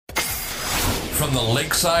from the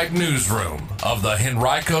Lakeside Newsroom of the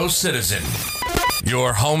Henrico Citizen,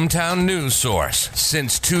 your hometown news source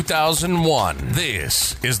since 2001.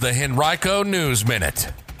 This is the Henrico News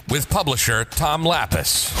Minute with publisher Tom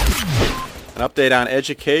Lapis. An update on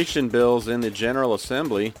education bills in the General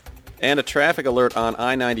Assembly and a traffic alert on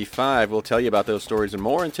I-95. We'll tell you about those stories and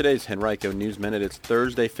more in today's Henrico News Minute. It's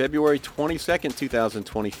Thursday, February 22nd,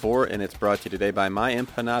 2024, and it's brought to you today by My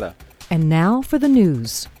Empanada. And now for the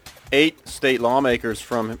news. 8 state lawmakers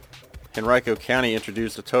from Henrico County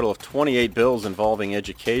introduced a total of 28 bills involving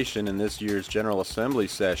education in this year's General Assembly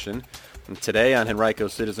session. And today on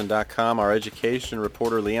HenricoCitizen.com, our education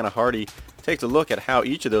reporter Leanna Hardy takes a look at how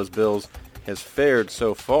each of those bills has fared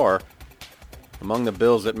so far. Among the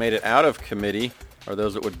bills that made it out of committee are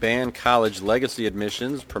those that would ban college legacy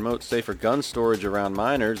admissions, promote safer gun storage around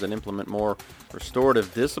minors, and implement more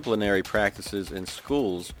restorative disciplinary practices in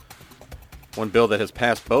schools. One bill that has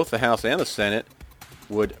passed both the House and the Senate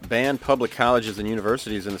would ban public colleges and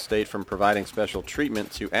universities in the state from providing special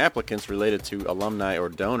treatment to applicants related to alumni or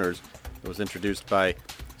donors. It was introduced by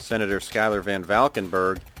Senator Schuyler Van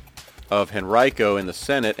Valkenburg of Henrico in the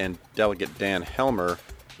Senate and Delegate Dan Helmer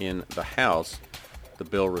in the House. The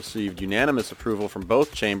bill received unanimous approval from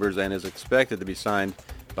both chambers and is expected to be signed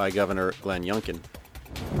by Governor Glenn Youngkin.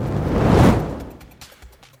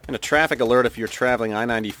 And a traffic alert if you're traveling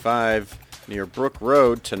I-95 near Brook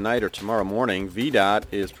Road tonight or tomorrow morning. VDOT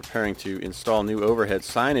is preparing to install new overhead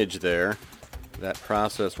signage there. That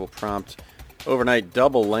process will prompt overnight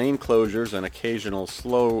double lane closures and occasional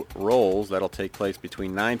slow rolls. That'll take place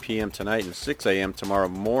between 9 p.m. tonight and 6 a.m. tomorrow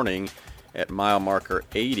morning at mile marker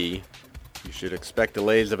 80. You should expect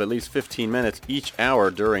delays of at least 15 minutes each hour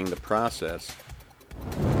during the process.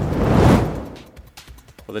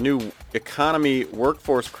 Well, the new Economy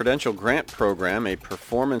Workforce Credential Grant Program, a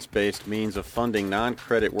performance-based means of funding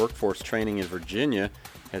non-credit workforce training in Virginia,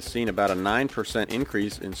 has seen about a 9%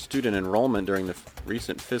 increase in student enrollment during the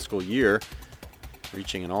recent fiscal year,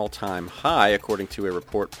 reaching an all-time high, according to a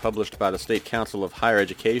report published by the State Council of Higher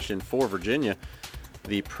Education for Virginia.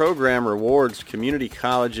 The program rewards community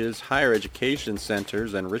colleges, higher education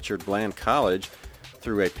centers, and Richard Bland College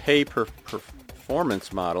through a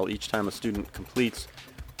pay-per-performance model each time a student completes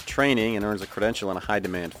training and earns a credential in a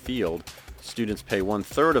high-demand field. Students pay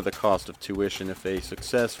 1/3 of the cost of tuition if they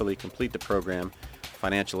successfully complete the program.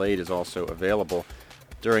 Financial aid is also available.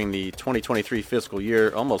 During the 2023 fiscal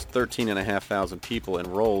year, almost 13,500 people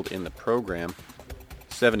enrolled in the program.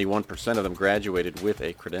 71% of them graduated with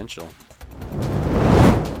a credential.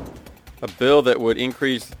 A bill that would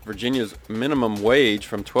increase Virginia's minimum wage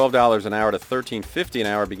from $12 an hour to $13.50 an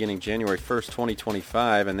hour beginning January 1st,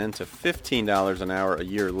 2025, and then to $15 an hour a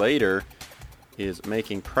year later is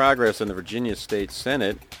making progress in the Virginia State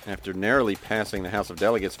Senate after narrowly passing the House of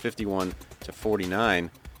Delegates 51 to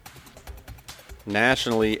 49.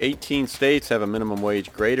 Nationally, 18 states have a minimum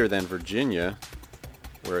wage greater than Virginia,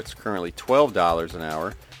 where it's currently $12 an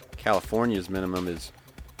hour. California's minimum is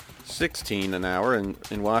 $16 an hour, and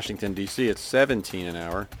in Washington, D.C., it's $17 an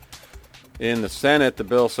hour. In the Senate, the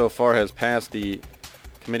bill so far has passed the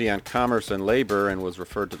Committee on Commerce and Labor and was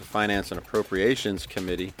referred to the Finance and Appropriations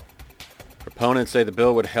Committee. Proponents say the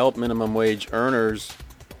bill would help minimum wage earners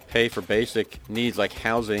pay for basic needs like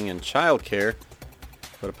housing and child care,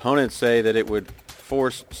 but opponents say that it would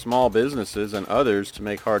force small businesses and others to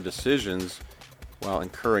make hard decisions while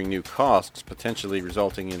incurring new costs, potentially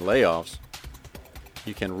resulting in layoffs.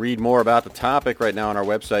 You can read more about the topic right now on our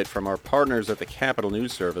website from our partners at the Capital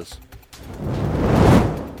News Service.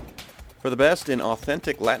 For the best in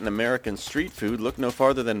authentic Latin American street food, look no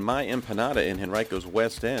farther than My Empanada in Henrico's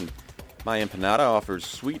West End. My Empanada offers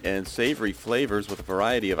sweet and savory flavors with a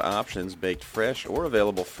variety of options, baked fresh or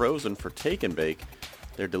available frozen for take and bake.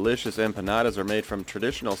 Their delicious empanadas are made from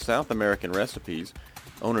traditional South American recipes.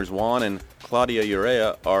 Owners Juan and Claudia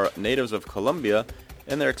Urea are natives of Colombia,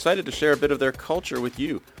 and they're excited to share a bit of their culture with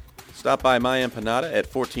you. Stop by My Empanada at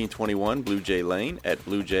 1421 Blue Jay Lane at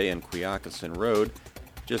Blue Jay and Quioccasin Road,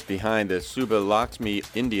 just behind the Suba Lakshmi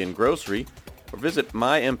Indian Grocery, or visit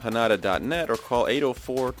myempanada.net or call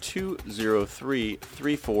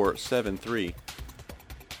 804-203-3473.